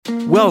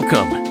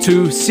Welcome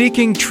to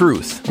Seeking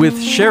Truth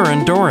with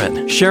Sharon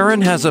Doran.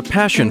 Sharon has a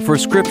passion for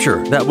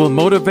Scripture that will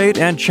motivate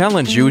and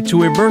challenge you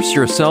to immerse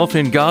yourself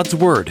in God's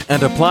Word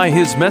and apply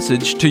His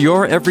message to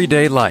your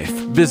everyday life.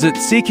 Visit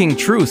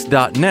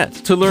seekingtruth.net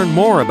to learn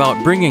more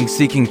about bringing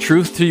Seeking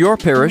Truth to your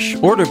parish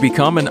or to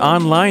become an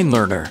online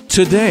learner.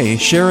 Today,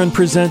 Sharon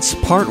presents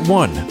Part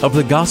 1 of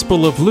the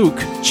Gospel of Luke,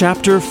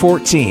 Chapter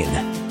 14.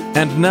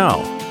 And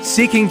now,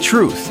 Seeking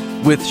Truth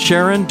with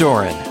Sharon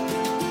Doran.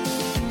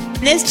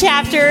 This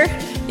chapter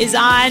is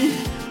on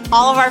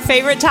all of our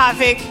favorite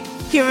topic,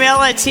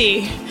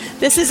 humility.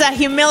 This is a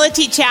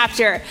humility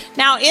chapter.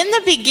 Now, in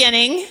the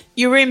beginning,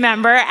 you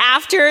remember,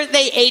 after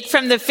they ate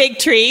from the fig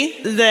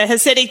tree, the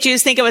Hasidic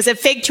Jews think it was a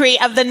fig tree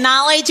of the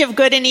knowledge of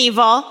good and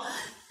evil.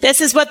 This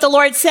is what the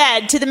Lord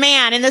said to the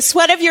man, "In the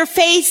sweat of your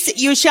face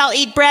you shall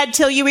eat bread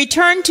till you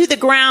return to the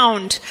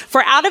ground.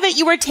 For out of it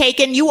you were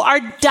taken, you are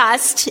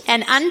dust,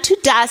 and unto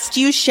dust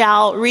you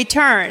shall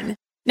return."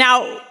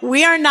 Now,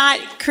 we are not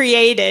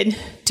created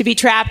to be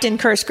trapped in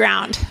cursed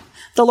ground.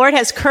 The Lord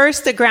has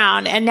cursed the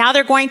ground, and now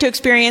they're going to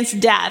experience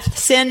death,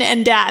 sin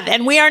and death.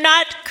 And we are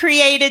not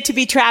created to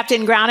be trapped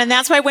in ground. And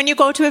that's why when you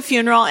go to a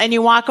funeral and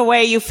you walk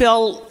away, you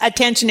feel a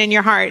tension in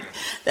your heart.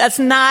 That's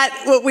not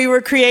what we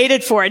were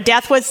created for.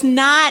 Death was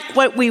not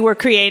what we were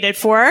created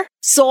for.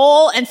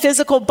 Soul and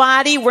physical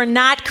body were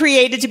not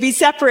created to be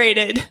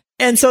separated.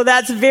 And so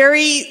that's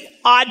very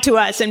odd to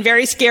us and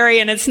very scary,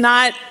 and it's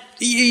not.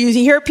 You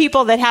hear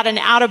people that had an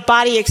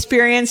out-of-body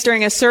experience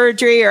during a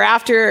surgery or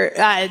after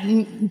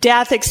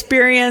death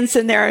experience,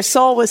 and their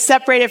soul was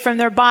separated from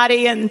their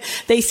body, and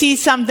they see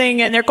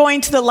something, and they're going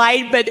to the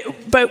light,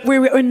 but we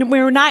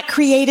were not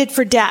created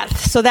for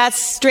death. So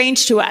that's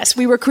strange to us.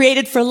 We were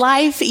created for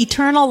life,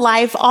 eternal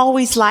life,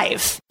 always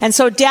life. And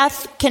so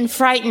death can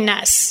frighten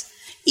us.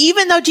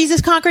 Even though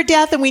Jesus conquered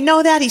death, and we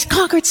know that, He's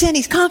conquered sin,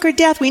 He's conquered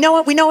death, we know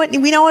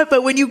it,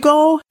 but when you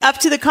go up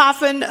to the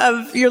coffin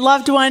of your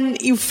loved one,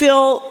 you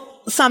feel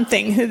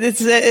something.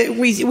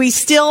 We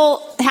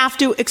still have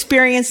to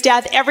experience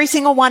death. Every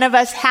single one of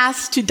us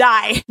has to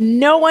die.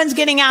 No one's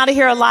getting out of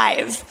here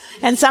alive.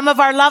 And some of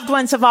our loved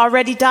ones have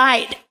already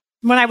died.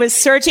 When I was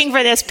searching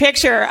for this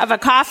picture of a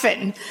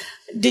coffin,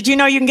 did you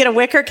know you can get a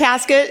wicker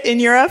casket in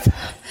Europe?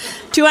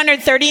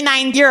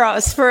 239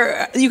 euros.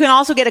 You can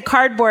also get a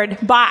cardboard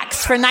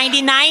box for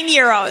 99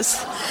 euros.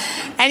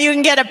 And you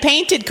can get a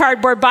painted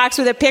cardboard box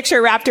with a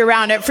picture wrapped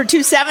around it for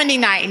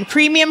 279.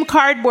 Premium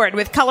cardboard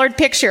with colored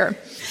picture.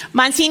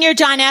 Monsignor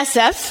John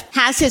Esseff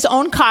has his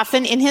own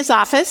coffin in his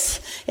office.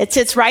 It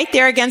sits right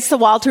there against the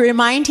wall to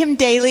remind him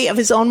daily of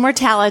his own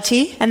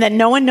mortality, and that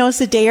no one knows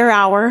the day or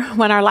hour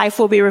when our life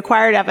will be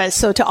required of us,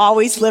 so to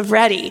always live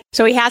ready.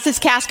 So he has his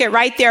casket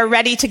right there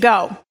ready to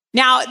go.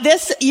 Now,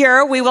 this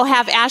year we will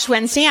have Ash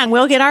Wednesday, and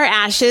we'll get our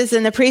ashes,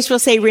 and the priest will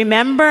say,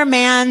 "Remember,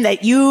 man,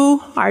 that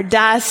you are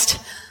dust."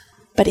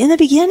 But in the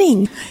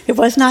beginning, it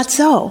was not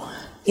so.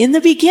 In the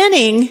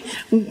beginning,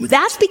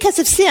 that's because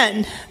of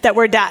sin that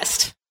we're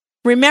dust.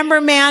 Remember,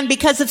 man,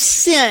 because of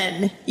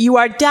sin, you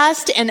are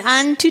dust, and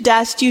unto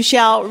dust you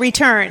shall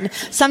return.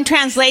 Some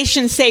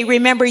translations say,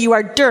 remember, you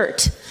are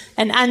dirt,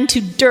 and unto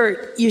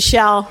dirt you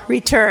shall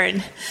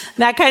return.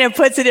 That kind of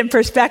puts it in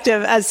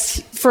perspective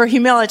as for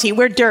humility.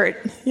 We're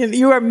dirt.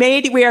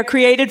 We are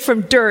created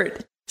from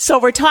dirt. So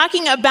we're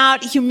talking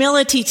about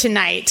humility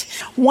tonight.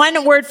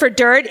 One word for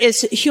dirt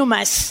is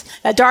humus,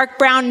 a dark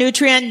brown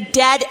nutrient,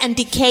 dead and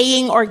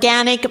decaying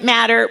organic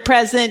matter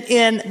present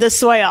in the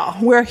soil.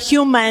 We're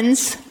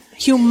humans.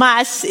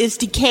 Humus is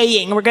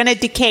decaying. We're going to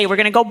decay. We're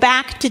going to go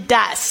back to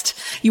dust.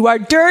 You are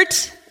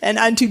dirt, and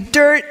unto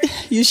dirt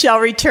you shall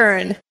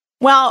return.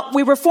 Well,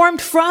 we were formed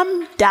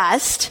from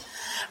dust,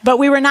 but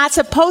we were not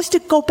supposed to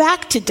go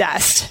back to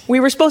dust.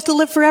 We were supposed to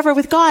live forever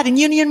with God in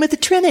union with the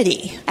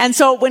Trinity. And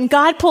so when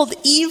God pulled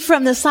Eve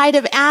from the side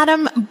of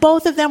Adam,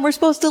 both of them were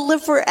supposed to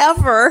live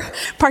forever,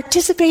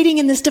 participating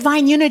in this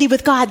divine unity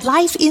with God,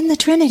 life in the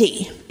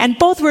Trinity. And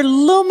both were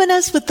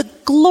luminous with the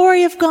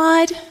glory of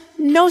God.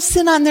 No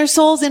sin on their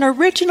souls in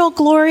original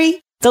glory.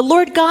 The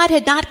Lord God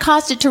had not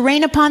caused it to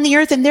rain upon the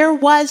earth, and there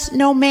was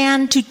no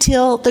man to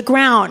till the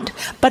ground.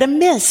 But a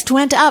mist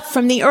went up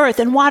from the earth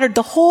and watered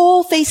the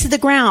whole face of the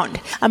ground.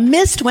 A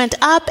mist went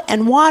up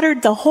and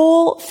watered the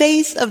whole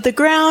face of the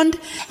ground.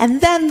 And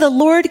then the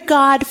Lord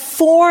God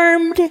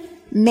formed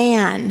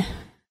man.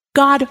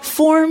 God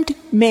formed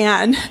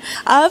man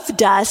of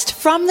dust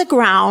from the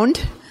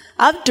ground,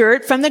 of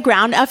dirt from the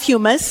ground, of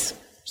humus.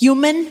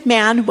 Human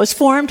man was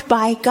formed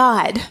by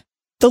God.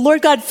 The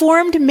Lord God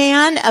formed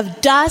man of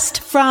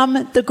dust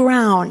from the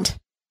ground.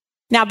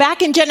 Now,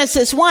 back in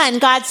Genesis 1,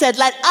 God said,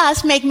 let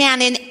us make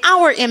man in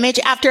our image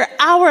after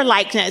our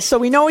likeness. So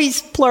we know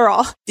he's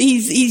plural.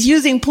 He's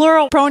using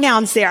plural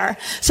pronouns there.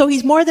 So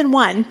he's more than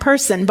one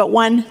person, but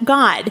one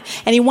God.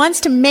 And he wants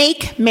to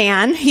make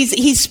man.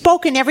 He's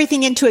spoken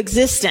everything into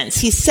existence.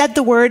 He said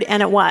the word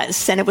and it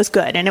was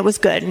good, and it was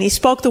good. And he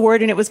spoke the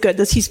word and it was good.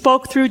 He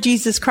spoke through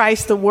Jesus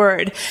Christ, the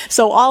word.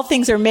 So all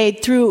things are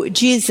made through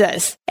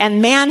Jesus.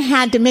 And man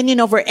had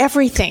dominion over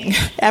everything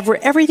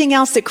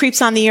else that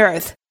creeps on the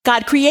earth.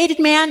 God created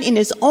man in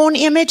his own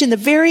image. In the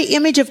very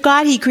image of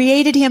God, he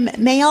created him,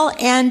 male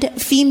and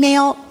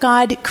female.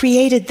 God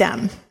created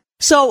them.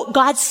 So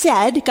God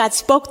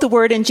spoke the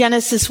word in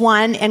Genesis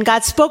 1, and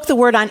God spoke the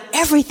word on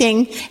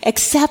everything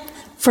except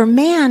for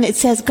man. It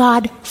says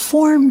God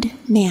formed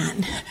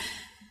man.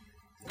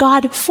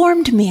 God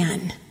formed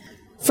man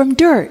from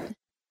dirt.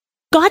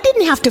 God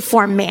didn't have to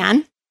form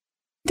man.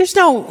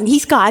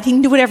 He's God. He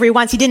can do whatever he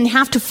wants. He didn't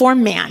have to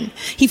form man.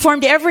 He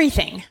formed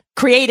everything,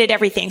 created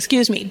everything,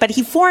 but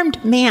he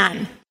formed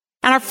man.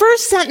 And our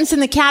first sentence in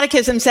the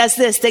Catechism says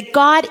this, that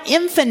God,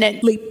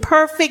 infinitely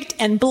perfect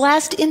and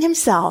blessed in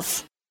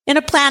himself, in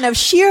a plan of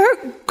sheer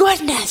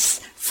goodness,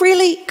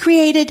 freely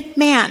created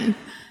man.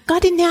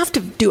 God didn't have to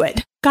do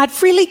it. God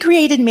freely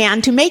created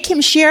man to make him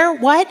share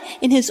what?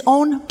 In his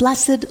own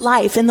blessed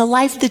life, in the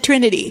life of the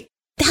Trinity.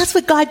 That's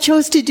what God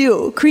chose to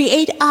do,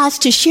 create us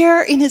to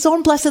share in his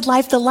own blessed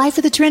life, the life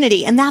of the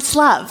Trinity. And that's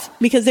love,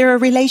 because they're a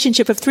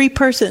relationship of three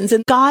persons,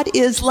 and God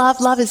is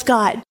love, love is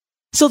God.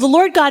 So the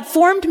Lord God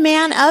formed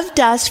man of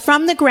dust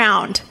from the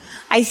ground.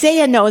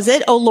 Isaiah knows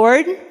it. O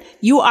Lord,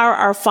 you are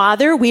our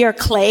Father. We are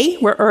clay,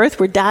 we're earth,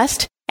 we're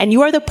dust, and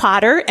you are the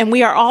potter, and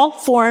we are all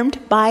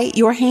formed by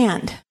your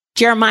hand.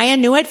 Jeremiah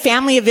knew it.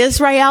 Family of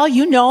Israel,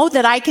 you know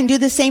that I can do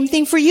the same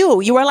thing for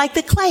you. You are like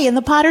the clay in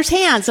the potter's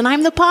hands, and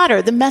I'm the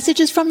potter. The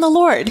message is from the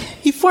Lord.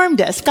 He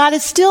formed us. God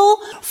is still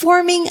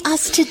forming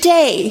us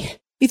today.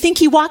 You think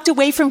he walked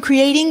away from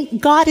creating?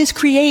 God is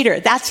creator.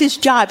 That's his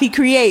job. He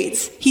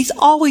creates. He's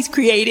always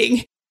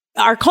creating.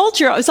 Our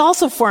culture is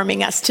also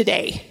forming us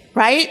today,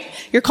 right?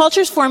 Your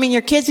culture is forming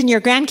your kids and your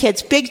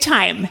grandkids big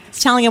time.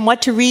 It's telling them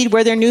what to read,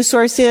 where their news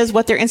source is,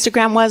 what their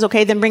Instagram was.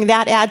 Okay, then bring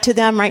that ad to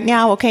them right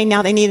now. Okay,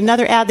 now they need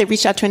another ad. They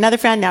reached out to another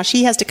friend. Now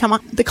she has to come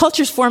on. The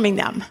culture's forming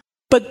them.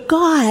 But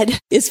God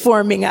is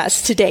forming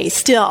us today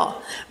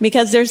still,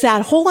 because there's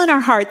that hole in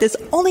our heart that's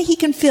only he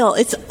can fill.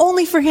 It's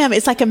only for him.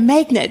 It's like a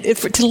magnet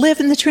to live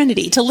in the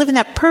Trinity, to live in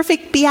that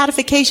perfect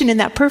beatification, in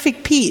that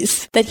perfect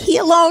peace that he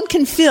alone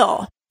can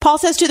fill. Paul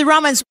says to the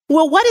Romans,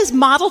 well, what does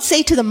model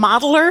say to the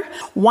modeler?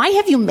 Why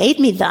have you made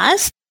me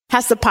thus?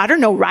 Has the potter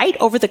no right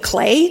over the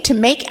clay to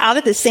make out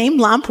of the same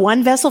lump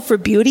one vessel for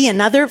beauty,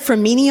 another for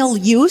menial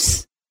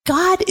use?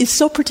 God is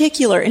so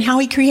particular in how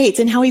he creates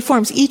and how he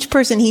forms each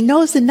person. He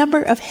knows the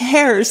number of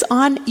hairs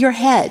on your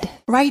head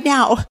right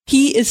now.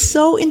 He is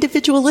so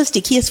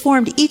individualistic. He has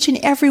formed each and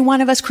every one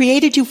of us,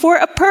 created you for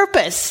a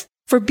purpose,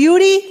 for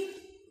beauty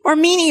or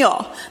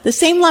menial. The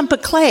same lump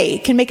of clay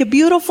can make a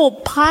beautiful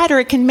pot, or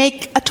it can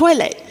make a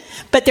toilet.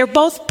 But they're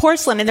both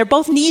porcelain and they're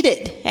both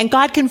needed. And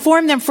God can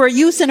form them for a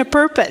use and a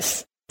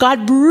purpose.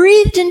 God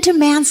breathed into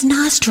man's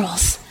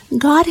nostrils.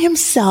 God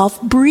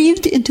himself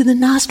breathed into the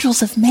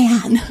nostrils of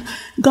man.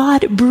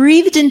 God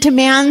breathed into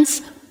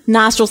man's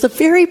nostrils the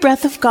very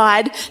breath of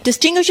God,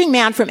 distinguishing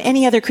man from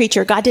any other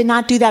creature. God did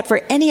not do that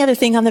for any other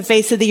thing on the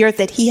face of the earth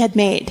that he had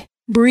made.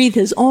 Breathe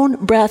his own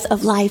breath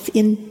of life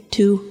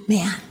into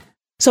man.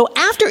 So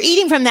after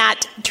eating from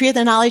that tree of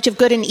the knowledge of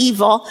good and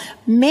evil,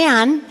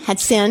 man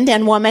had sinned,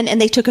 and woman, and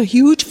they took a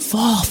huge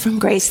fall from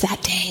grace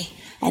that day.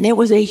 And it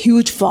was a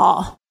huge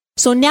fall.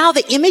 So now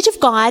the image of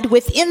God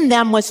within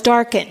them was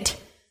darkened.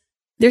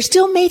 They're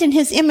still made in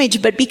his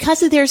image, but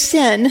because of their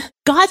sin,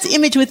 God's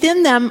image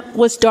within them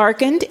was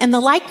darkened, and the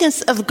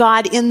likeness of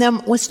God in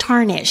them was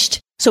tarnished.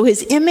 So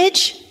his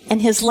image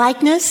and his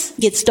likeness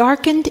gets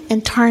darkened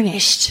and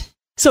tarnished.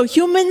 So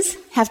humans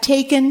have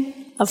taken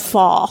a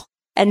fall.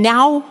 And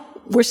now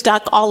we're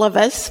stuck, all of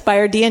us, by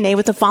our DNA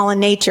with a fallen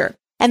nature.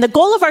 And the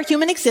goal of our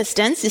human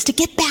existence is to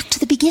get back to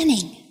the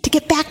beginning, to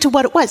get back to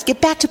what it was,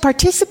 get back to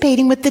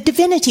participating with the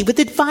divinity, with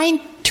the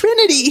divine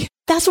Trinity.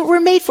 That's what we're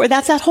made for.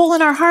 That's that hole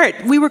in our heart.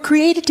 We were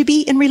created to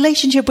be in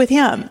relationship with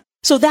him.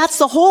 So that's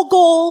the whole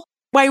goal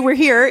why we're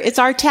here. It's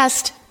our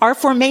test, our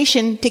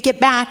formation to get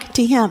back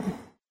to him.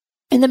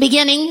 In the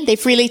beginning, they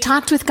freely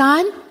talked with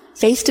God,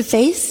 face to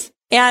face.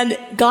 And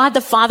God the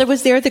Father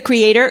was there, the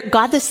Creator.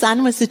 God the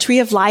Son was the tree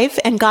of life.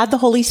 And God the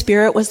Holy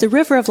Spirit was the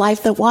river of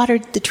life that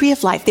watered the tree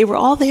of life. They were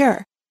all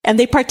there. And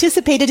they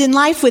participated in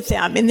life with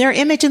them, in their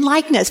image and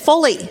likeness,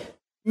 fully.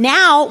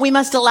 Now we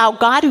must allow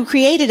God who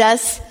created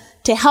us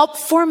to help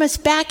form us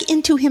back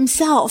into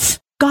himself.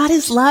 God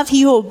is love.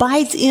 He who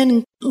abides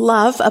in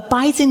love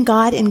abides in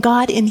God, and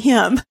God in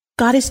him.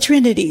 God is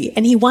Trinity,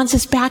 and he wants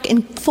us back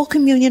in full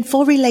communion,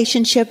 full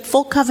relationship,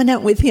 full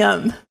covenant with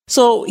him.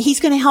 So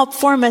he's going to help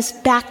form us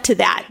back to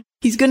that.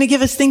 He's going to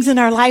give us things in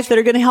our life that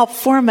are going to help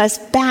form us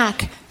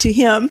back to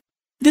him.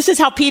 This is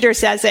how Peter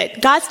says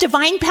it. God's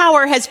divine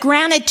power has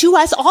granted to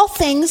us all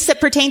things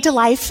that pertain to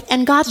life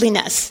and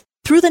godliness,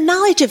 through the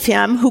knowledge of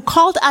him who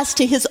called us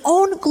to his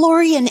own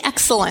glory and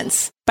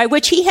excellence, by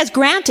which he has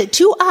granted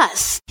to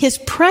us his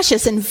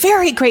precious and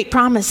very great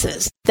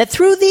promises, that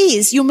through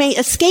these you may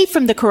escape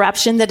from the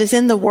corruption that is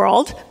in the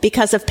world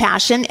because of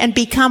passion, and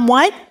become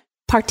what?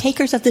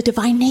 Partakers of the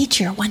divine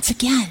nature once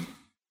again.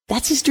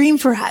 That's his dream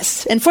for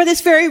us. And for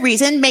this very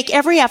reason, make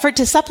every effort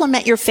to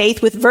supplement your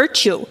faith with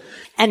virtue,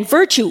 and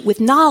virtue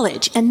with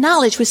knowledge, and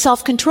knowledge with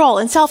self-control,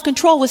 and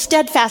self-control with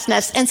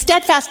steadfastness, and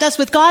steadfastness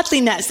with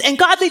godliness, and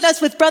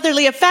godliness with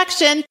brotherly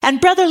affection,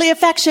 and brotherly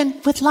affection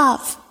with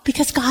love,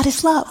 because God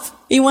is love.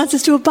 He wants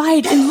us to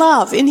abide in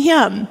love, in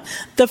Him.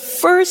 The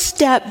first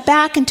step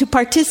back into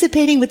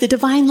participating with the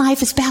divine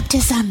life is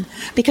baptism,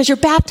 because you're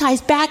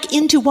baptized back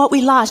into what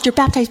we lost. You're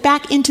baptized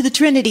back into the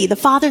Trinity, the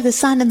Father, the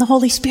Son, and the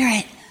Holy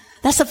Spirit.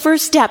 That's the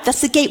first step.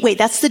 That's the gateway.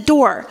 That's the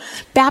door.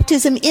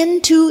 Baptism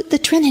into the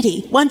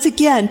Trinity. Once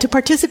again, to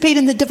participate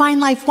in the divine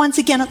life, once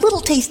again, a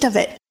little taste of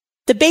it.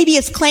 The baby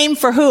is claimed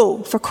for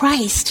who? For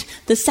Christ,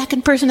 the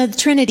second person of the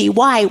Trinity.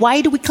 Why?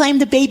 Why do we claim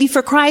the baby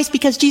for Christ?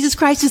 Because Jesus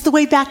Christ is the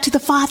way back to the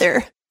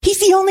Father. He's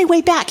the only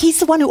way back. He's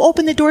the one who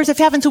opened the doors of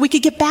heaven so we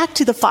could get back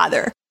to the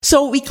Father.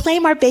 So we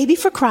claim our baby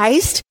for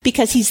Christ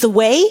because He's the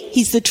way,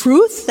 He's the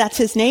truth. That's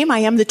His name. I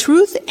am the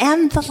truth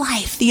and the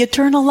life, the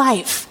eternal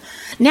life.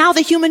 Now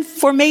the human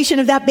formation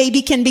of that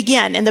baby can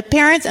begin, and the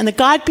parents and the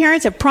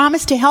godparents have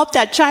promised to help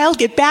that child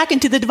get back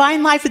into the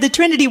divine life of the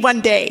Trinity one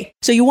day.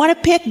 So you want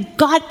to pick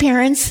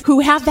godparents who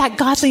have that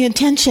godly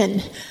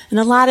intention. And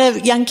a lot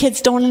of young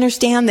kids don't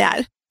understand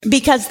that,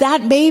 because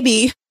that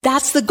baby,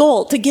 that's the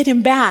goal, to get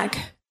him back.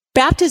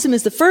 Baptism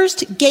is the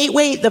first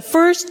gateway, the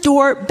first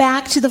door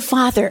back to the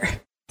Father.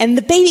 And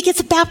the baby gets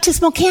a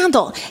baptismal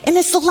candle, and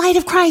it's the light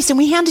of Christ, and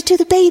we hand it to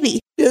the baby.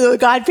 The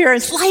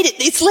godparents light it.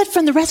 It's lit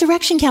from the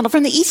resurrection candle,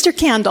 from the Easter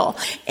candle.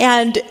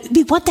 And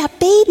we want that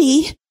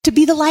baby to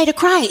be the light of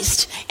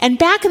Christ. And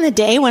back in the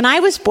day, when I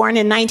was born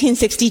in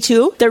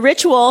 1962, the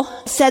ritual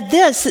said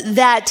this,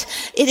 that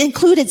it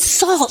included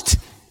salt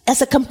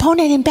as a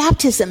component in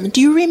baptism.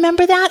 Do you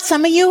remember that,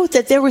 some of you,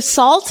 that there was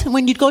salt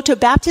when you'd go to a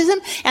baptism,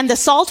 and the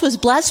salt was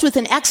blessed with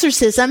an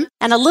exorcism,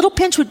 and a little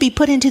pinch would be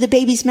put into the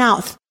baby's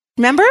mouth?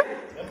 Remember?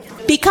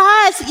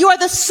 Because you are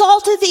the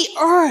salt of the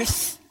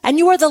earth, and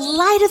you are the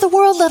light of the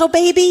world, little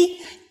baby.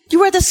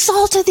 You are the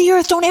salt of the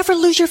earth. Don't ever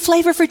lose your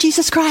flavor for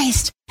Jesus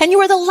Christ. And you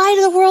are the light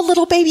of the world,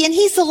 little baby, and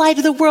He's the light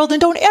of the world.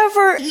 And don't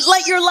ever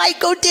let your light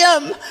go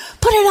dim.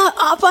 Put it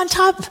up on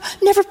top.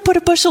 Never put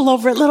a bushel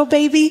over it, little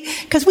baby,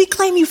 because we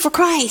claim you for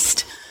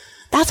Christ.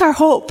 That's our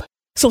hope.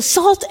 So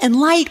salt and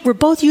light were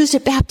both used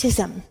at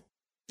baptism.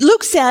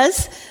 Luke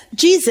says,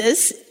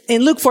 Jesus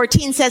in Luke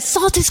 14 says,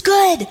 salt is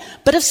good,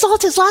 but if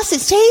salt has lost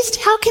its taste,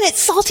 how can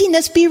its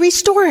saltiness be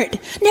restored?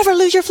 Never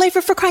lose your flavor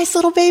for Christ,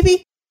 little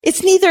baby.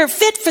 It's neither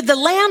fit for the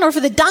land or for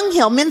the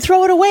dunghill. Men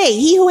throw it away.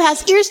 He who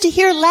has ears to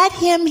hear, let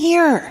him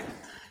hear.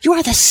 You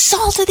are the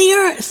salt of the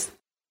earth.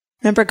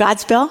 Remember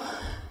Godspell?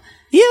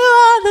 You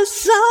are the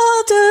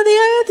salt of the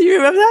earth. You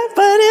remember that?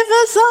 But if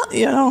the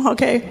salt,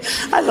 okay.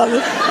 I love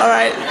it. All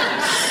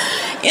right.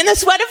 In the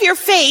sweat of your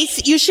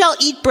face, you shall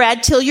eat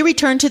bread till you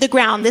return to the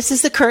ground. This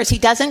is the curse. He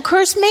doesn't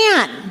curse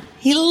man.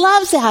 He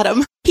loves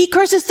Adam. He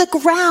curses the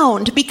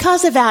ground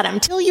because of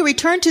Adam. Till you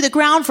return to the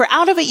ground, for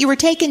out of it you were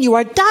taken. You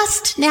are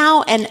dust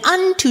now, and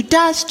unto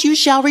dust you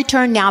shall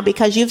return now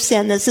because you've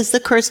sinned. This is the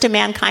curse to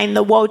mankind,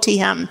 the woe to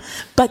him.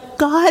 But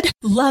God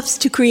loves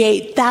to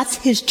create. That's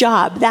His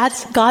job.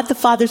 That's God the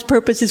Father's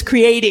purpose, is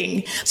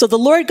creating. So the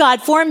Lord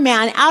God formed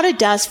man out of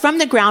dust from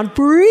the ground,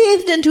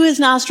 breathed into his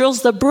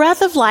nostrils the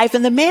breath of life,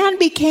 and the man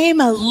became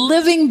a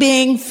living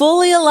being,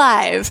 fully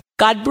alive.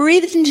 God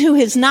breathed into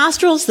his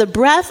nostrils the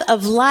breath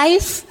of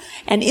life,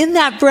 and in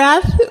that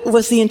breath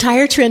was the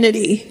entire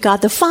Trinity.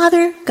 God the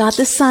Father, God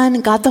the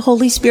Son, God the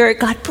Holy Spirit.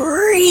 God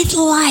breathed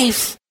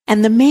life,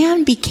 and the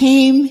man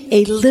became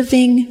a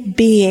living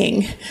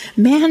being.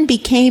 Man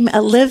became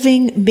a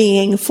living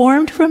being,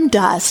 formed from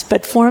dust,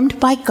 but formed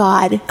by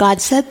God.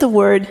 God said the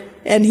word,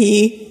 and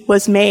he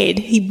was made.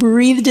 He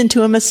breathed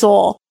into him a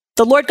soul.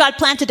 The Lord God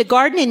planted a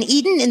garden in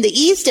Eden in the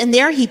east, and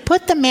there He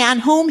put the man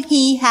whom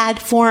He had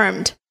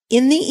formed.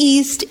 In the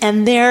east,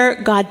 and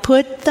there God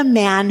put the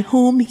man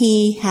whom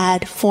He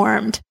had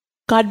formed.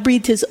 God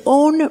breathed His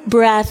own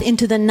breath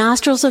into the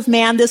nostrils of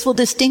man. This will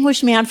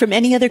distinguish man from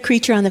any other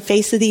creature on the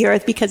face of the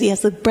earth because he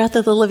has the breath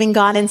of the living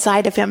God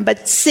inside of him.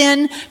 But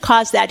sin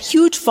caused that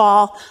huge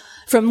fall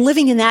from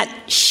living in that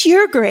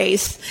sheer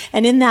grace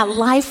and in that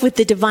life with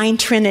the divine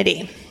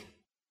Trinity.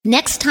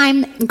 Next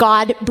time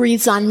God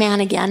breathes on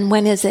man again,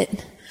 when is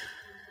it?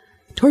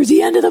 Towards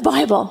the end of the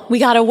Bible. We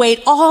got to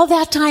wait all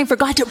that time for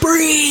God to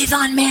breathe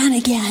on man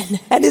again.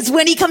 And it's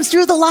when He comes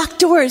through the locked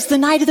doors, the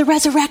night of the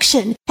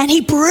resurrection, and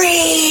He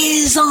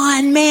breathes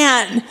on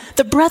man,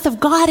 the breath of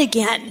God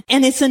again.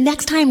 And it's the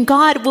next time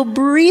God will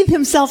breathe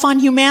Himself on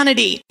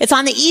humanity. It's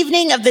on the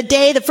evening of the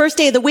day, the first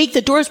day of the week,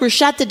 the doors were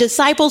shut, the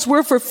disciples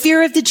were for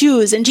fear of the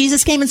Jews. And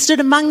Jesus came and stood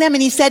among them,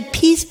 and He said,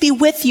 peace be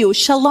with you,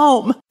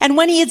 shalom. And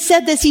when He had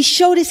said this, He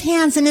showed His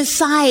hands and His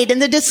side,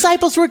 and the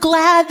disciples were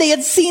glad they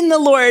had seen the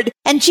Lord.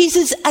 And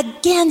Jesus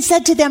again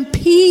said to them,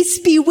 peace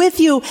be with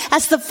you.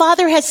 As the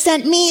Father has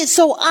sent me,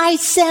 so I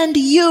send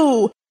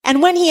you.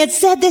 And when He had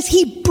said this,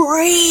 He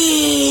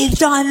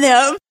breathed on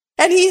them.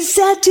 And He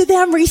said to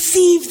them,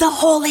 receive the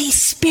Holy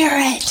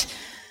Spirit.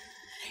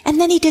 And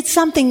then He did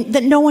something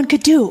that no one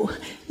could do.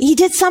 He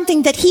did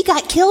something that He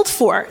got killed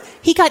for.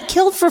 He got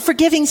killed for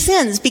forgiving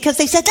sins because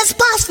they said, that's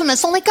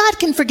blasphemous. Only God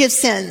can forgive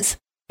sins.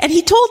 And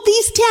he told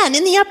these 10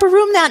 in the upper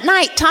room that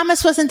night.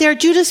 Thomas wasn't there.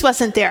 Judas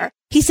wasn't there.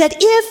 He said,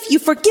 if you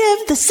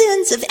forgive the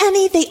sins of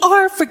any, they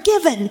are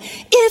forgiven.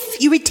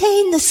 If you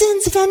retain the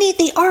sins of any,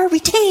 they are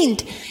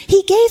retained.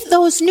 He gave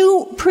those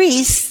new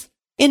priests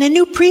in a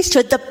new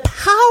priesthood the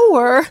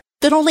power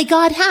that only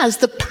God has,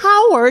 the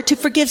power to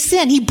forgive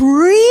sin. He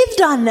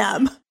breathed on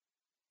them.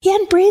 He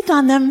hadn't breathed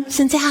on them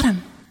since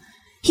Adam.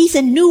 He's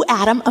a new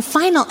Adam, a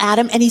final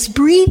Adam, and he's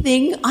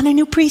breathing on a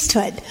new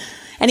priesthood.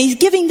 And he's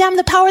giving them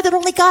the power that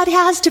only God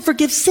has to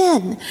forgive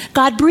sin.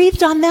 God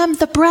breathed on them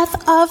the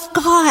breath of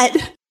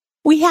God.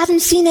 We hadn't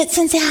seen it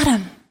since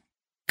Adam.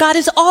 God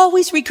is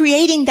always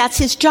recreating. That's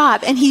his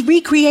job. And he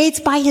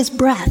recreates by his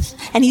breath.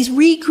 And he's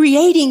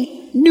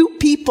recreating new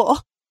people.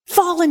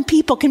 Fallen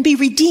people can be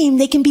redeemed.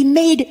 They can be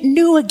made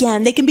new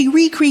again. They can be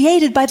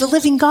recreated by the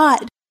living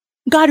God.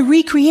 God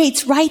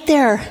recreates right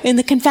there in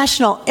the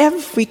confessional.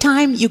 Every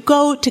time you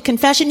go to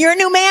confession, you're a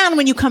new man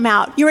when you come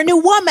out. You're a new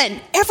woman.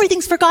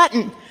 Everything's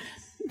forgotten.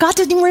 God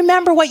doesn't even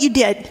remember what you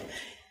did.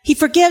 He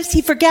forgives,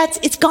 he forgets,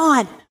 it's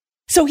gone.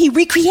 So he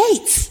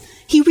recreates.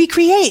 He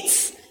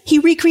recreates. He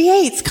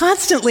recreates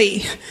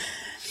constantly.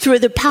 Through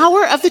the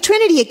power of the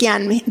Trinity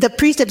again, the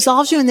priest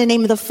absolves you in the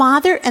name of the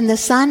Father and the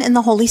Son and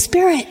the Holy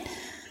Spirit.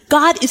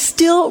 God is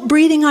still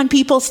breathing on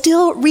people,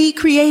 still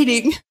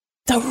recreating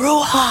the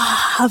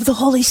Ruach of the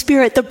Holy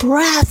Spirit, the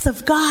breath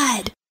of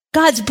God.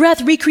 God's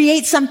breath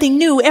recreates something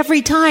new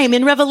every time.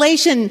 In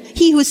Revelation,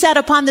 he who sat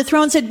upon the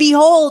throne said,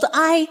 behold,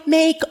 I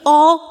make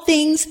all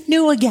things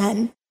new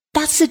again.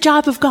 That's the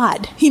job of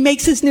God. He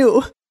makes us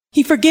new.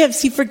 He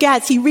forgives, he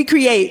forgets, he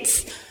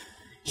recreates.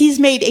 He's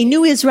made a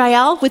new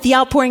Israel with the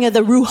outpouring of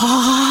the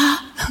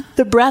Ruach,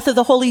 the breath of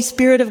the Holy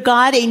Spirit of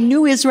God, a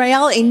new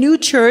Israel, a new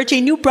church, a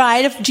new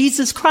bride of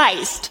Jesus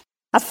Christ,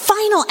 a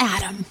final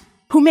Adam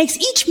who makes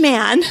each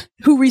man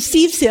who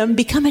receives him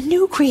become a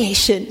new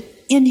creation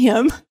in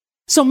him.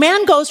 So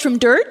man goes from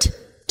dirt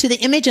to the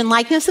image and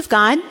likeness of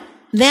God.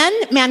 Then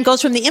man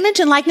goes from the image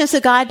and likeness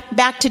of God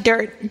back to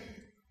dirt.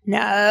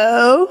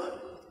 No,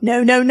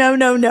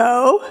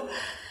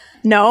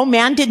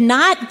 man did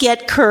not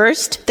get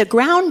cursed. The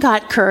ground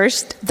got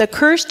cursed. The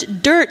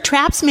cursed dirt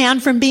traps man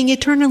from being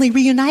eternally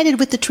reunited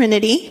with the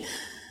Trinity.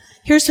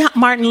 Here's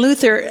Martin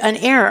Luther, an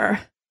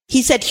error.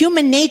 He said,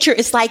 human nature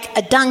is like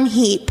a dung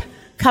heap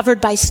covered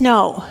by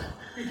snow.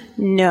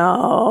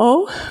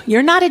 No,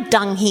 you're not a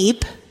dung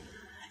heap.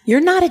 You're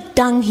not a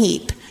dung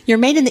heap. You're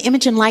made in the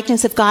image and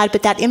likeness of God,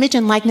 but that image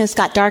and likeness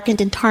got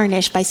darkened and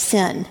tarnished by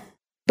sin.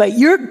 But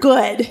you're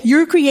good.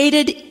 You're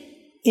created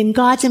in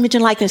God's image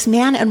and likeness.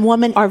 Man and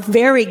woman are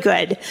very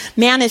good.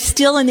 Man is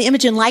still in the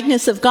image and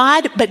likeness of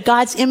God, but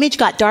God's image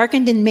got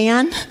darkened in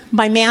man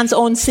by man's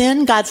own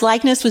sin. God's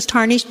likeness was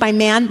tarnished by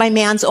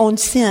man's own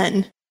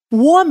sin.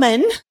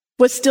 Woman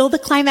was still the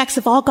climax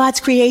of all God's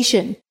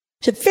creation.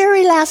 The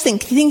very last thing,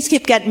 things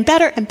keep getting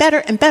better and better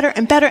and better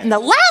and better. And the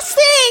last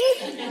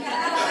thing,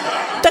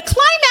 the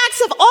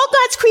climax of all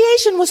God's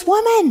creation was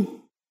woman.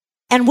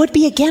 And would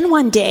be again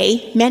one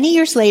day, many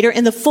years later,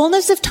 in the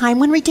fullness of time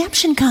when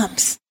redemption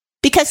comes.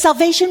 Because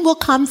salvation will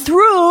come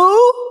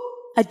through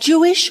a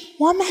Jewish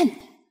woman.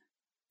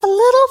 A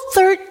little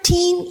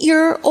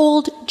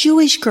 13-year-old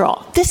Jewish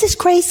girl. This is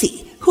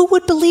crazy. Who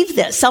would believe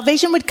this?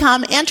 Salvation would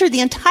come, enter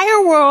the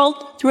entire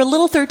world through a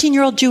little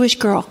 13-year-old Jewish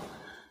girl.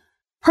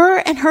 Her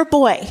and her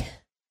boy.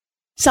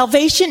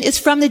 Salvation is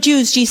from the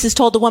Jews, Jesus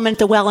told the woman at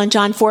the well in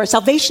John 4.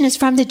 Salvation is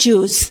from the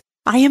Jews.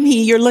 I am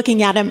he, you're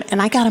looking at him,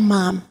 and I got a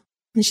mom.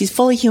 And she's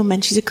fully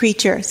human, she's a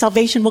creature.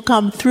 Salvation will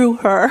come through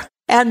her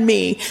and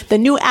me. The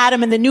new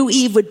Adam and the new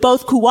Eve would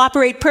both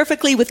cooperate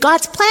perfectly with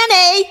God's plan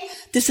A.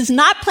 This is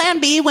not plan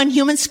B when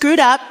humans screwed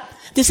up.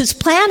 This is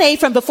plan A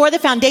from before the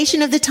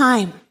foundation of the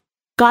time.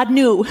 God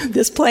knew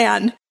this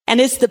plan. And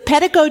it's the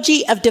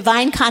pedagogy of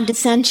divine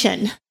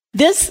condescension.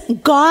 This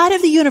God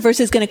of the universe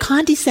is going to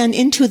condescend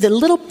into the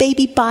little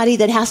baby body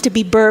that has to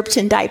be burped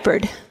and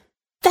diapered.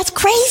 That's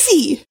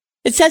crazy.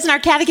 It says in our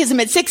catechism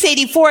at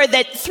 684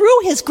 that through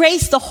his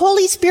grace, the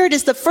Holy Spirit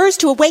is the first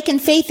to awaken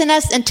faith in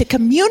us and to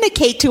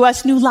communicate to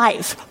us new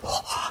life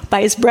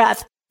by his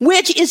breath,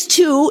 which is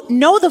to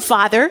know the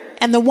Father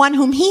and the one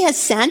whom he has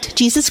sent,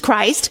 Jesus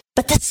Christ.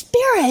 But the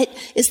Spirit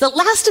is the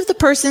last of the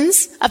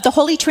persons of the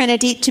Holy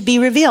Trinity to be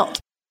revealed.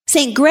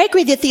 St.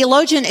 Gregory the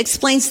theologian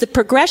explains the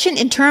progression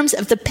in terms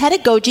of the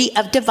pedagogy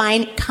of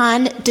divine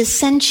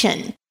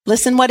condescension.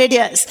 Listen what it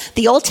is.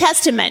 The Old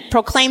Testament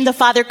proclaimed the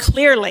Father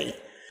clearly,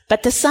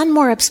 but the Son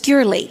more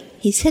obscurely.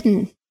 He's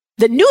hidden.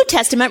 The New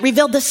Testament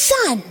revealed the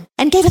Son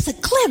and gave us a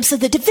glimpse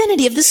of the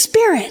divinity of the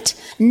Spirit.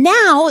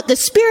 Now the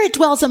Spirit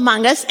dwells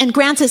among us and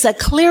grants us a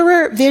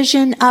clearer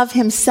vision of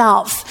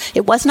himself.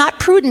 It was not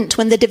prudent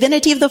when the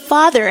divinity of the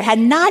Father had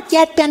not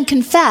yet been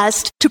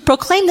confessed to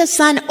proclaim the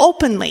Son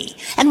openly,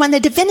 and when the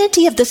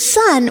divinity of the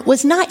Son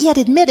was not yet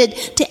admitted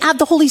to add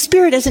the Holy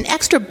Spirit as an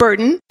extra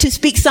burden, to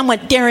speak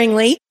somewhat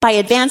daringly, by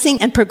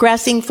advancing and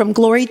progressing from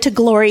glory to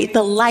glory,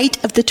 the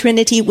light of the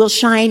Trinity will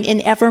shine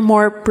in ever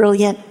more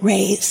brilliant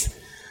rays.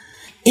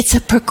 It's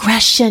a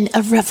progression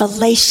of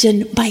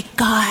revelation by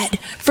God.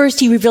 First,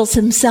 he reveals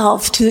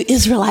himself to the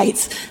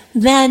Israelites,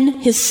 then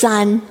his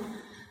Son,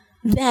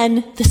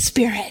 then the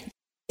Spirit.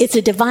 It's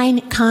a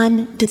divine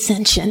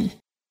condescension.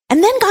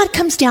 And then God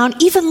comes down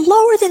even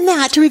lower than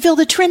that to reveal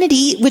the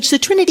Trinity, which the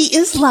Trinity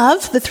is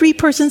love. The three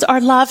persons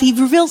are love. He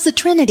reveals the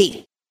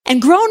Trinity.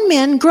 And grown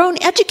men,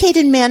 grown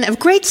educated men of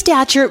great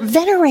stature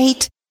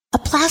venerate a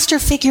plaster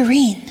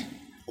figurine.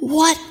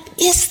 What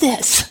is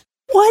this?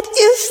 What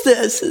is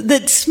this?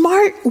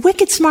 That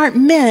wicked smart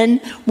men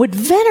would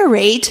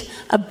venerate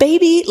a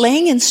baby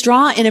laying in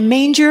straw in a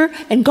manger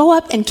and go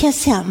up and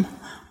kiss him.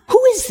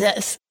 Who is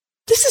this?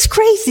 This is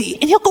crazy.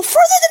 And he'll go further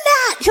than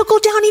that. He'll go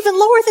down even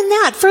lower than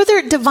that.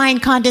 Further divine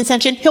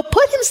condescension. He'll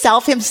put his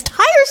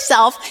entire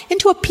self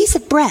into a piece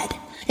of bread,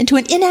 into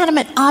an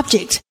inanimate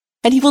object,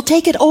 and he will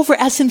take it over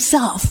as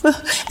himself. And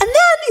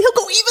then he'll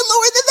go even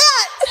lower than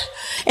that.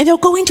 And he'll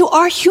go into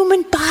our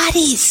human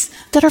bodies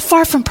that are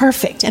far from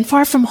perfect and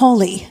far from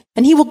holy.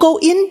 And he will go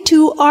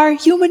into our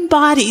human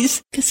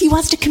bodies because he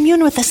wants to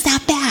commune with us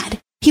that bad.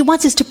 He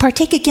wants us to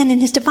partake again in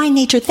his divine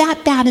nature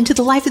that bad into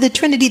the life of the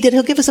Trinity that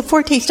he'll give us a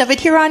foretaste of it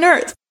here on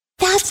earth.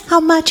 That's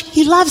how much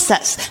he loves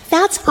us.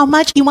 That's how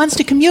much he wants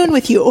to commune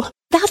with you.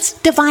 That's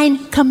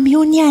divine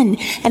communion,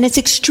 and it's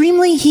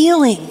extremely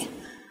healing.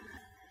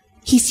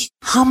 He's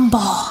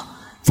humble.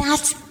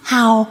 That's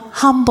how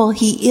humble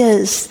he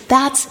is.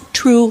 That's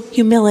true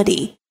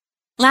humility.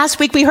 Last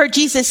week we heard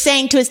Jesus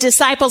saying to his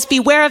disciples,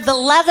 beware of the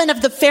leaven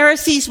of the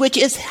Pharisees, which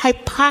is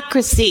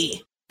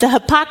hypocrisy. The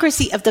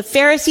hypocrisy of the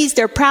Pharisees,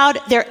 they're proud,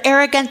 they're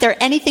arrogant,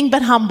 they're anything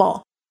but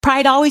humble.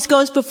 Pride always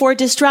goes before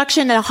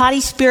destruction and a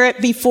haughty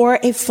spirit before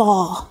a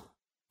fall.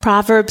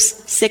 Proverbs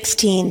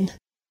 16.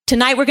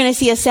 Tonight we're going to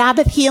see a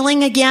Sabbath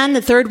healing again,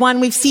 the third one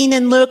we've seen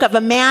in Luke, of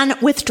a man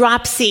with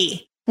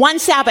dropsy. One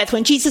Sabbath,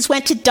 when Jesus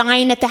went to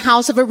dine at the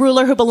house of a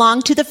ruler who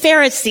belonged to the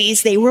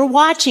Pharisees, they were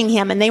watching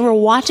him, and they were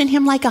watching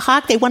him like a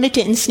hawk. They wanted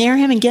to ensnare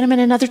him and get him in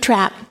another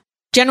trap.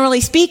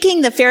 Generally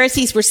speaking, the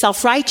Pharisees were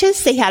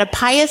self-righteous. They had a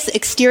pious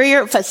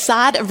exterior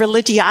facade of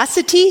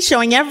religiosity,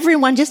 showing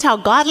everyone just how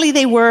godly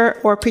they were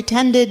or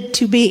pretended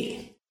to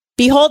be.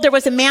 Behold, there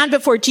was a man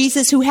before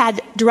Jesus who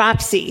had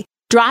dropsy.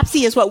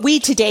 Dropsy is what we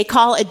today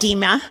call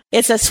edema.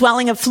 It's a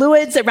swelling of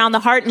fluids around the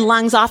heart and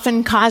lungs,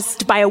 often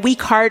caused by a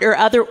weak heart or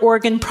other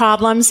organ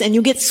problems, and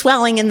you get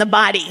swelling in the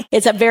body.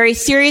 It's a very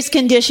serious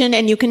condition,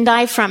 and you can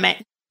die from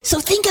it. So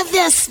think of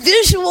this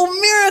visual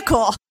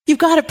miracle. You've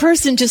got a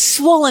person just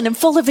swollen and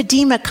full of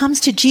edema comes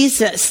to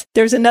Jesus.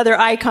 There's another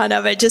icon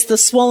of it, just the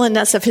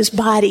swollenness of his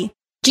body.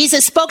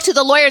 Jesus spoke to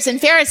the lawyers and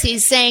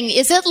Pharisees saying,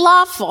 is it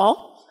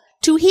lawful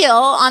to heal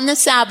on the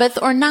Sabbath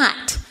or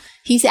not?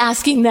 He's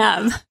asking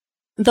them.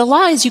 The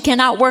law is you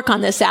cannot work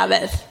on the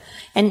Sabbath.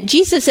 And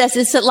Jesus says,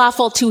 is it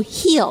lawful to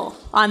heal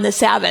on the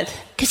Sabbath?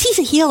 Because he's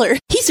a healer.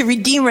 He's a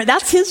redeemer.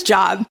 That's his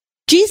job.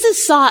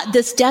 Jesus saw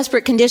this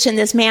desperate condition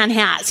this man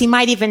has. He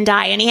might even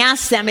die. And he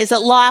asked them, is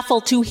it lawful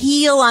to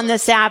heal on the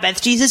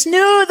Sabbath? Jesus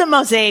knew the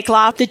Mosaic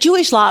law. The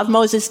Jewish law of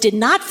Moses did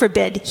not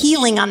forbid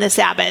healing on the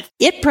Sabbath.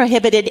 It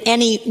prohibited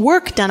any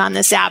work done on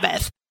the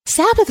Sabbath.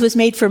 Sabbath was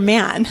made for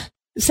man.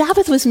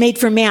 Sabbath was made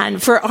for man,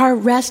 for our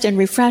rest and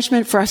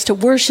refreshment, for us to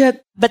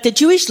worship. But the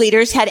Jewish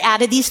leaders had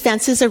added these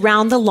fences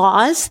around the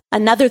laws,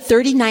 another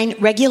 39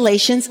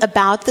 regulations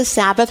about the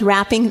Sabbath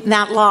wrapping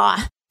that law.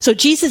 So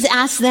Jesus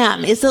asked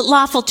them, is it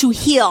lawful to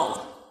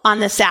heal on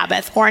the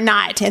Sabbath or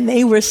not? And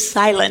they were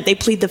silent. They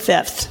plead the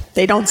fifth.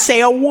 They don't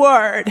say a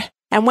word.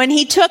 And when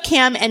he took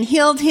him and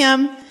healed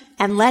him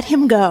and let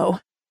him go,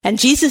 and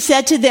Jesus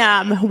said to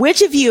them,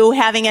 which of you,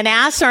 having an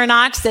ass or an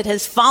ox that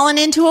has fallen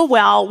into a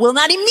well, will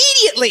not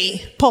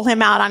immediately pull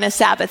him out on a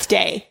Sabbath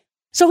day?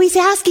 So he's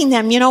asking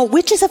them,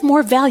 which is of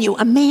more value,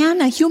 a man,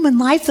 a human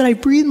life that I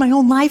breathe my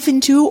own life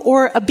into,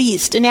 or a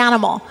beast, an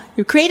animal?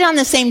 You're created on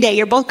the same day.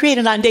 You're both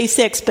created on day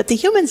 6, but the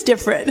human's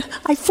different.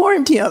 I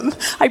formed him.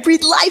 I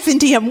breathed life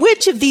into him.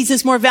 Which of these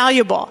is more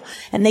valuable?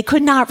 And they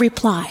could not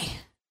reply.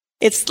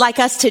 It's like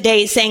us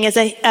today saying, is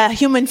a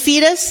human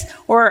fetus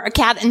or a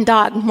cat and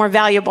dog more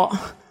valuable?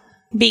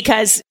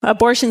 Because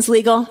abortion's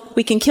legal,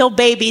 we can kill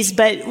babies,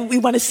 but we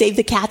want to save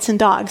the cats and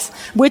dogs.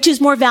 Which is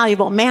more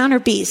valuable, man or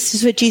beast? This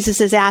is what Jesus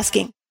is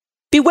asking.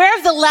 Beware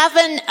of the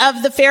leaven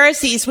of the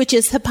Pharisees, which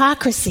is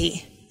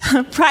hypocrisy.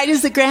 Pride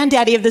is the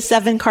granddaddy of the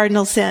 7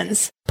 cardinal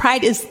sins.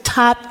 Pride is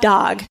top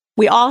dog.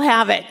 We all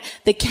have it.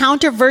 The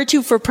counter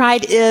virtue for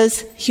pride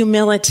is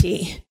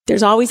humility.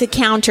 There's always a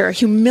counter.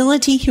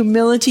 Humility,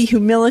 humility,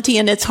 humility,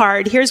 and it's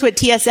hard. Here's what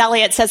T.S.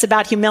 Eliot says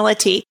about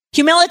humility.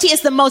 Humility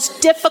is the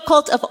most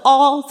difficult of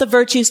all the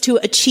virtues to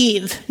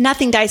achieve.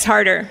 Nothing dies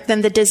harder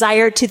than the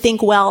desire to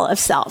think well of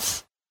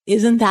self.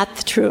 Isn't that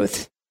the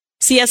truth?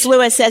 C.S.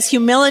 Lewis says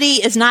humility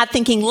is not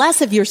thinking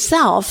less of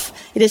yourself.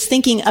 It is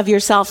thinking of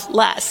yourself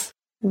less.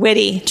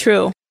 Witty,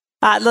 true.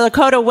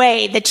 Lakota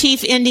Wade, the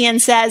chief Indian,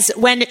 says,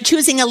 when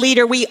choosing a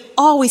leader, we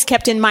always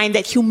kept in mind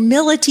that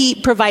humility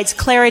provides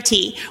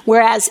clarity,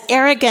 whereas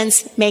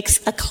arrogance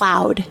makes a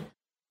cloud.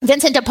 St.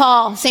 Vincent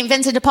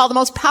de Paul, the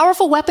most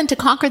powerful weapon to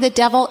conquer the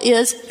devil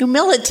is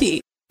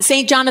humility.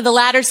 St. John of the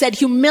Ladder said,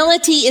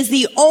 humility is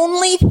the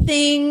only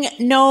thing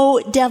no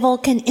devil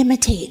can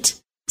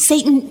imitate.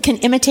 Satan can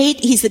imitate.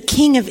 He's the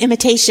king of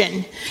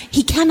imitation.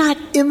 He cannot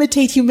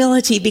imitate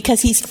humility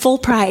because he's full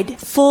pride,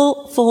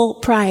 full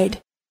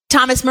pride.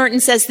 Thomas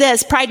Merton says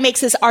this, pride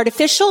makes us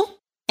artificial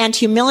and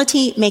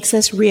humility makes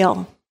us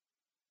real.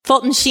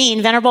 Fulton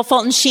Sheen, Venerable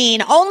Fulton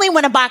Sheen, only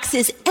when a box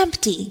is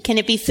empty can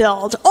it be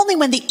filled. Only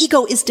when the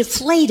ego is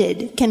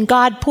deflated can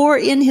God pour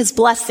in his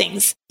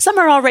blessings. Some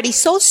are already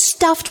so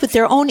stuffed with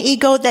their own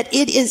ego that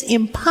it is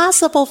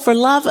impossible for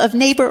love of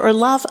neighbor or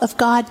love of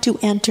God to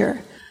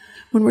enter.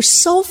 When we're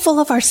so full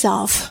of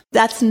ourselves,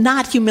 that's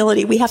not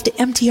humility. We have to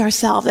empty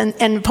ourselves.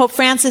 And Pope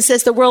Francis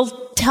says the world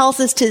tells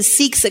us to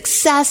seek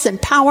success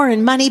and power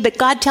and money, but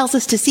God tells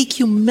us to seek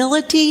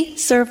humility,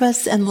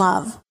 service, and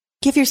love.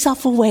 Give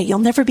yourself away. You'll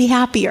never be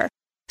happier.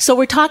 So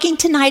we're talking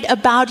tonight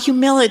about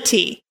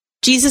humility.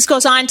 Jesus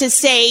goes on to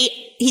say,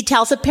 he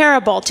tells a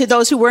parable to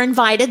those who were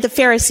invited, the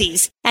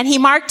Pharisees, and he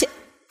marked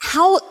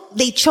how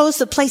they chose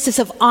the places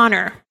of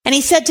honor. And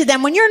he said to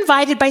them, when you're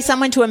invited by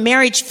someone to a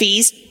marriage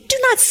feast, do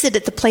not sit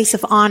at the place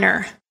of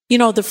honor. You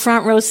know, the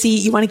front row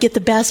seat, you want to get the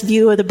best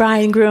view of the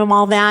bride and groom,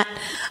 all that.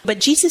 But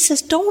Jesus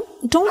says,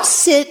 don't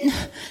sit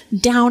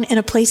down in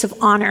a place of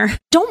honor.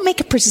 Don't make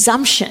a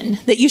presumption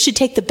that you should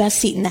take the best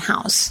seat in the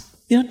house.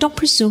 Don't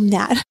presume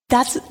that.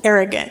 That's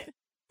arrogant.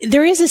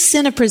 There is a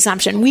sin of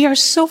presumption. We are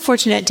so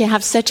fortunate to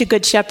have such a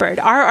good shepherd.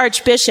 Our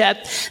Archbishop,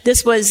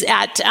 this was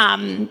at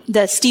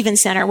the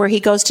Stevens Center where he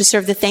goes to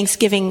serve the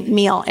Thanksgiving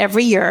meal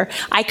every year.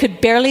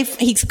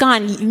 He's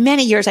gone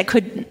many years. I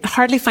could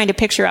hardly find a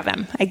picture of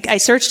him. I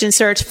searched and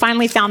searched,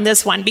 finally found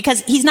this one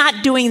because he's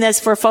not doing this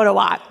for a photo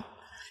op.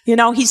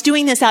 He's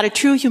doing this out of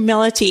true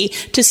humility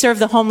to serve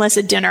the homeless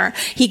at dinner.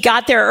 He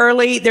got there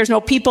early. There's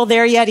no people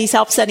there yet. He's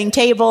helped setting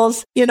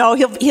tables.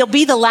 He'll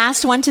be the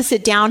last one to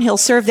sit down. He'll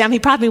serve them. He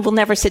probably will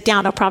never sit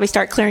down. He'll probably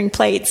start clearing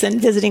plates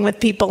and visiting with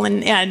people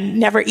and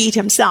never eat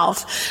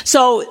himself.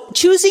 So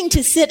choosing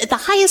to sit at the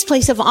highest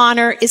place of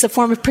honor is a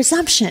form of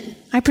presumption.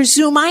 I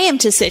presume I am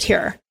to sit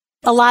here.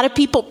 A lot of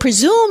people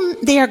presume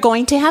they are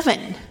going to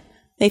heaven.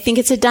 They think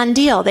it's a done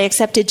deal. They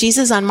accepted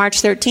Jesus on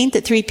March 13th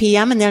at 3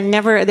 p.m. and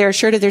they're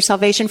assured of their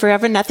salvation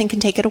forever. Nothing can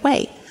take it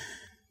away.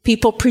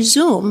 People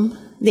presume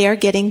they are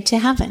getting to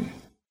heaven.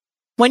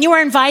 When you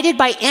are invited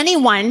by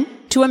anyone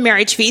to a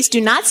marriage feast, do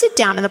not sit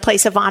down in the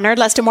place of honor,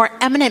 lest a more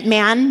eminent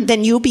man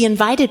than you be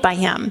invited by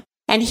him.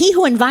 And he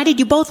who invited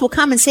you both will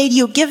come and say to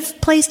you,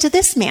 give place to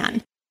this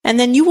man. And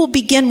then you will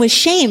begin with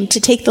shame to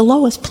take the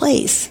lowest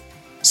place.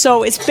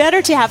 So it's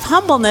better to have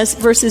humbleness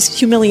versus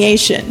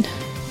humiliation.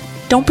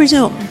 Don't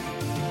presume.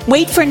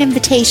 Wait for an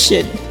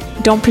invitation.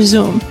 Don't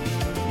presume.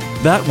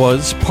 That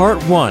was part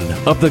 1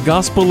 of the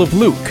Gospel of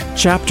Luke,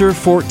 chapter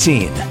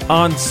 14,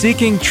 on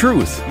Seeking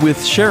Truth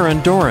with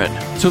Sharon Doran.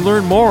 To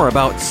learn more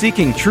about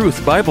Seeking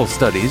Truth Bible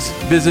studies,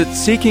 visit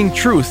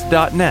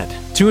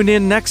seekingtruth.net. Tune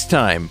in next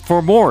time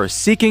for more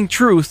Seeking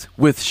Truth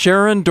with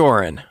Sharon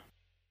Doran.